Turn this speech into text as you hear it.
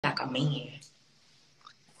a man.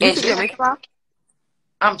 You took your makeup off?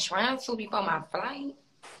 I'm trying to before my flight.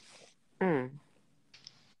 Mm.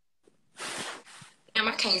 Damn,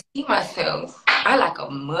 I can't see myself. I like a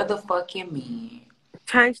motherfucking man.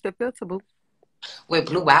 Change the filter, boo. With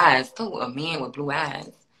blue eyes, too. A man with blue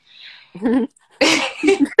eyes.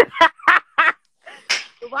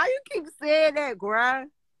 Why you keep saying that, girl?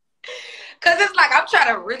 Because it's like I'm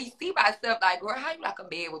trying to really see myself. Like, girl, how you like a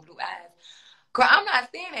man with blue eyes? Girl, I'm not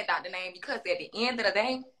saying that, Dr. Name, because at the end of the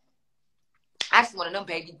day, I just want them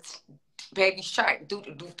baby shark do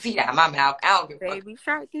teeth out of my mouth. I don't give a fuck. Baby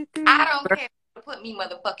shark, I don't care to put me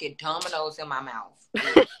motherfucking dominoes in my mouth.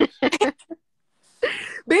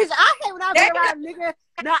 Bitch, I hate when I be around a nigga.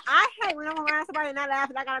 No, I hate when I'm around somebody and I laugh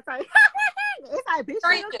and I gotta say, it's like, bitch,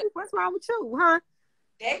 what's wrong with you, huh?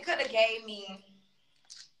 They could have gave me,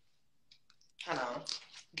 hold on,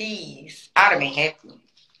 these. I'd have been happy.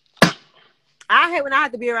 I hate when I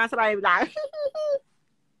have to be around somebody and be like,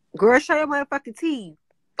 girl, show your motherfucking teeth.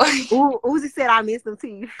 Uzi said I missed them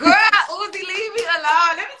teeth. Girl, Uzi, leave me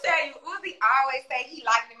alone. Let me tell you, Uzi always say he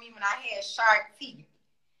liked me when I had shark teeth.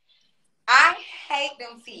 I hate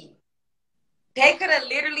them teeth. They could have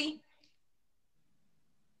literally.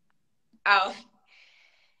 Oh.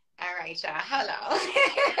 All right, y'all. Hello.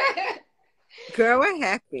 Girl, what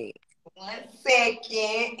happened? 1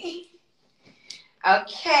 second.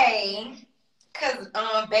 Okay. Because,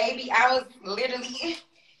 baby, I was literally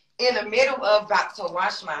in the middle of about to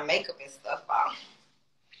wash my makeup and stuff off.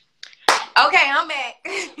 Okay, I'm back.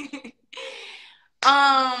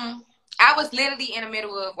 I was literally in the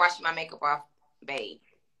middle of washing my makeup off, babe.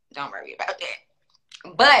 Don't worry about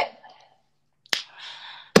that. But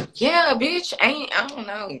yeah, bitch, I don't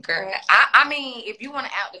know, girl. I mean, if you want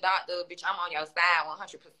to out the doctor, bitch, I'm on your side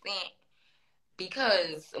 100%.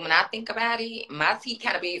 Because when I think about it, my teeth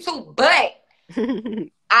kind of big too. But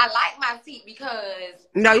I like my teeth because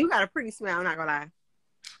no, you got a pretty smell. I'm not gonna lie.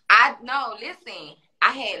 Listen,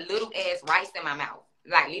 I had little ass rice in my mouth,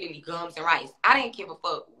 like literally gums and rice. I didn't give a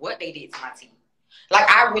fuck what they did to my teeth. Like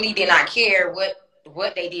I really did not care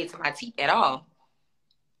what they did to my teeth at all.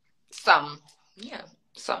 So yeah,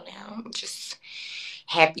 so now I'm just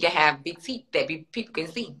happy to have big teeth that people can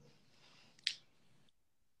see.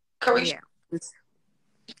 Correct. Yeah.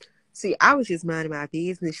 See, I was just minding my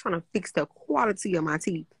business, trying to fix the quality of my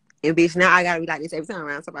teeth. And bitch, now I gotta be like this every time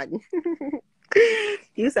around somebody.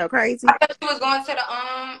 You so crazy. I thought you was going to the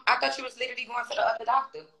I thought you was literally going to the other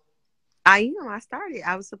doctor. I started.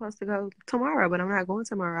 I was supposed to go tomorrow, but I'm not going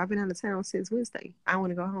tomorrow. I've been out of town since Wednesday. I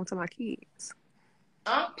want to go home to my kids.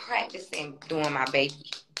 I'm practicing doing my baby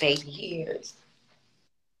hairs.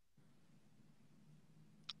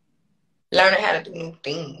 Learning how to do new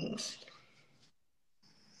things.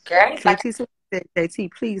 Girl, it's like...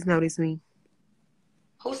 JT, please notice me.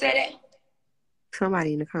 Who said that?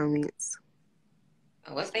 Somebody in the comments.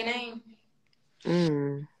 What's their name?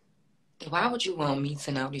 Why would you want me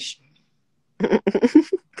to notice you?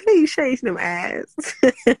 Please change them ass.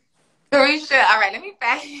 Carisha, all right, let me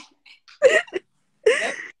find.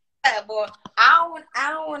 Boy, I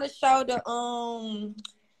don't want to show the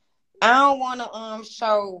I don't want to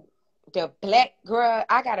show the black girl.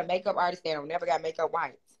 I got a makeup artist that don't never got makeup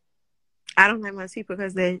whites. I don't like my teeth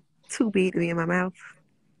because they're too big to be in my mouth.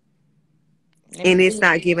 And it's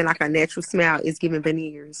not giving like a natural smell. It's giving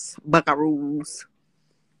veneers, buckaroos.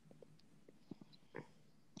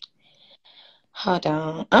 Hold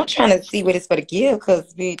on. I'm trying to see what it's for the give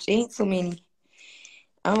because, bitch, ain't too many.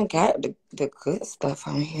 I don't got the good stuff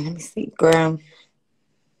on here. Let me see, girl.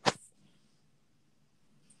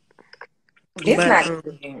 This not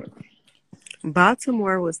good.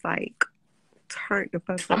 Baltimore was like, turned the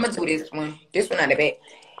fuck up. I'm going to do this one. This one not the bad.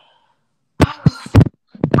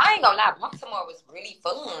 I ain't gonna lie, Baltimore was really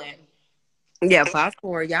fun. Yeah,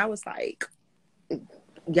 Baltimore, y'all was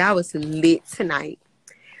lit tonight.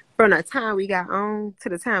 From the time we got on to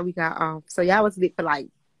the time we got off. So y'all was lit for like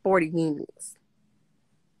 40 minutes.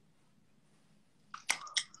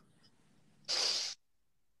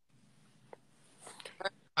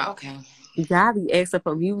 Okay. Y'all be asking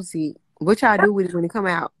for music. What y'all do with it when it come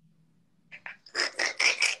out?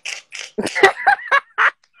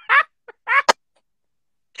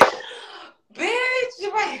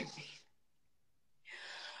 Bitch,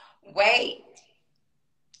 wait.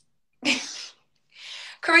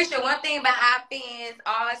 Carisha, one thing about our fans,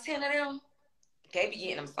 all 10 of them, they be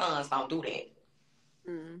getting them sons. Don't do that.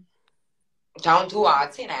 Don't do all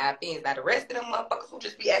 10 of our fans. Now, the rest of them motherfuckers who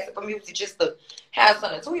just be asking for music just to have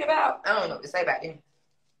something to tweet about, I don't know what to say about them.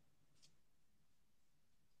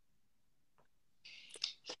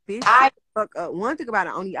 Bitch, shut the fuck up. One thing about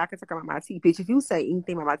it, only I can talk about my teeth, bitch. If you say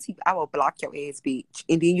anything about my teeth, I will block your ass, bitch.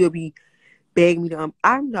 And then you'll be begging me to.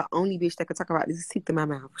 I'm the only bitch that can talk about this teeth in my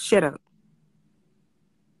mouth. Shut up.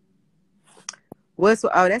 What's?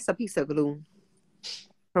 Oh, that's a piece of glue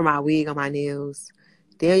for my wig on my nails.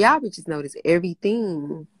 Damn, y'all bitches notice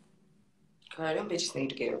everything. Girl, them bitches need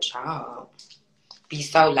to get a job. Be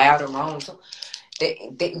so loud and wrong. So,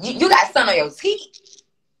 you got something on your teeth?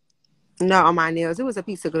 No, on my nails. It was a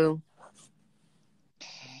piece of glue.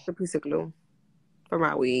 A piece of glue for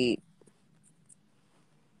my wig.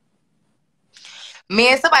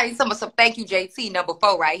 Man, somebody told me some thank you, JT, number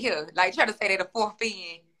 4 right here. Like, try to say that a 4th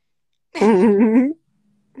fin.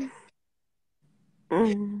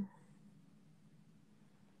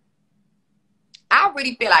 I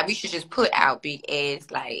really feel like we should just put out big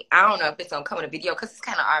ass. Like, I don't know if it's gonna come in a video because it's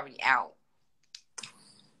kind of already out.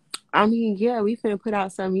 I mean, yeah, we finna put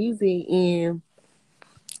out some music, and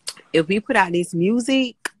if we put out this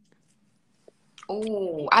music,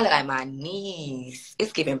 ooh, I look like my knees.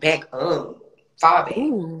 It's giving back up. Far back.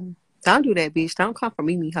 ooh, don't do that, bitch. Don't come for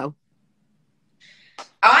me, hoe. Oh,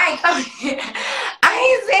 I ain't coming.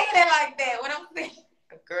 I ain't saying it like that. What I'm saying,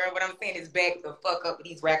 girl, what I'm saying is back the fuck up with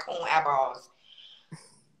these raccoon eyeballs.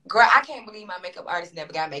 Girl, I can't believe my makeup artist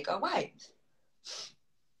never got makeup wiped.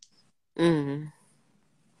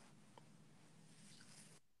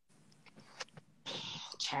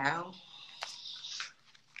 Child.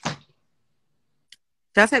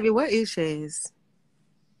 Just have you. What is Shaz?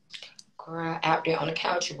 Girl, out there on the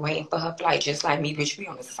couch waiting for her flight, just like me, bitch. We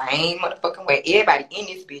on the same motherfucking way. Everybody in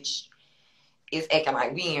this bitch is acting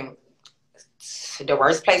like we in the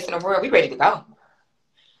worst place in the world. We ready to go.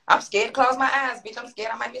 I'm scared to close my eyes, bitch. I'm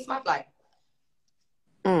scared I might miss my flight.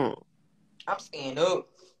 I'm staying up.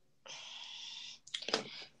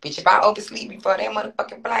 Bitch, if I oversleep before that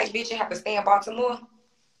motherfucking flight, bitch, you have to stay in Baltimore.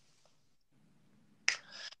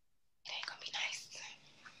 It ain't gonna be nice.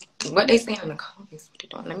 What they saying in the comments? What they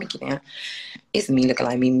doing? Let me get down. It's me looking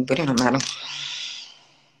like me, but it don't matter.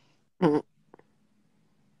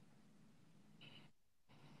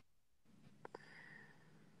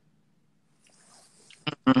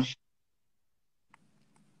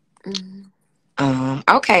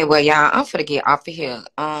 Okay, well, y'all, I'm finna get off of here.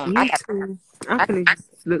 I'm finna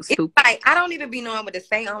just look stupid. It's like I don't even be knowing what to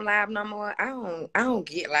say on live no more. I don't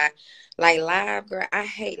get live, girl. I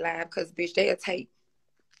hate live because bitch, they'll take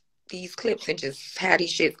these clips and just have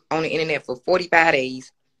these shit on the internet for 45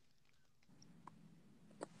 days.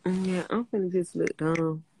 Yeah, I'm finna just look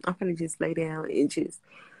dumb. I'm finna just lay down and just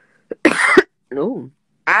no.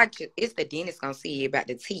 It's the dentist gonna see about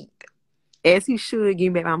the teeth. As he should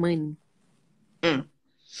give me back my money.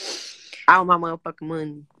 All my motherfucking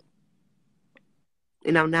money.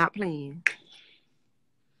 And I'm not playing.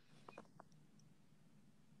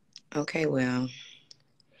 Okay, well.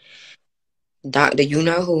 Doctor, you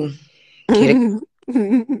know who. Get it.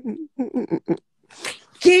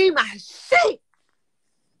 Give my shit.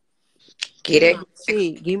 Get it.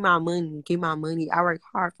 Shit. Give my money. Give my money. I work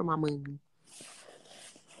hard for my money.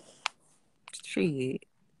 Shit.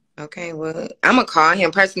 Okay, well, I'm gonna call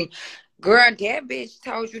him personally. Girl, that bitch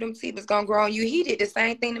told you them teeth was gonna grow on you. He did the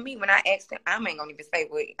same thing to me when I asked him. I ain't gonna even say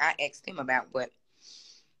what I asked him about, but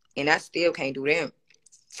and I still can't do that.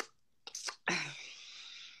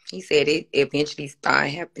 He said it eventually started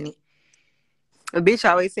happening. A bitch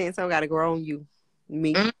always saying something gotta grow on you.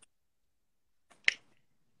 Me.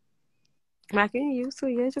 Like, ain't used to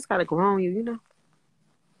it. Yeah, it just gotta grow on you, you know.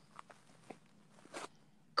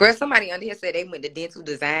 Girl, somebody under here said they went to dental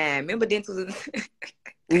design. Remember dental design?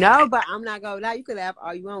 No, but I'm not gonna lie. You could laugh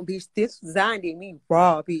all you want, bitch. This design did me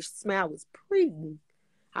raw, bitch. Smile was pretty.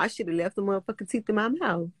 I should have left the motherfucking teeth in my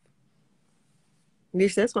mouth.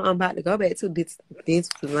 Bitch, that's what I'm about to go back to. This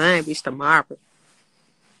design, bitch, tomorrow.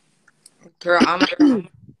 Girl, I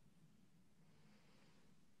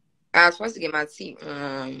was supposed to get my teeth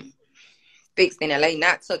fixed in LA,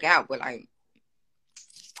 not took out, but like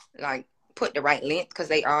put the right length because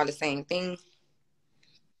they all the same thing.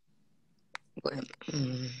 But,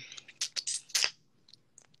 well,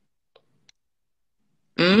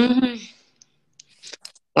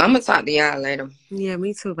 I'm gonna talk to y'all later. Yeah,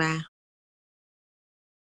 me too. Bye.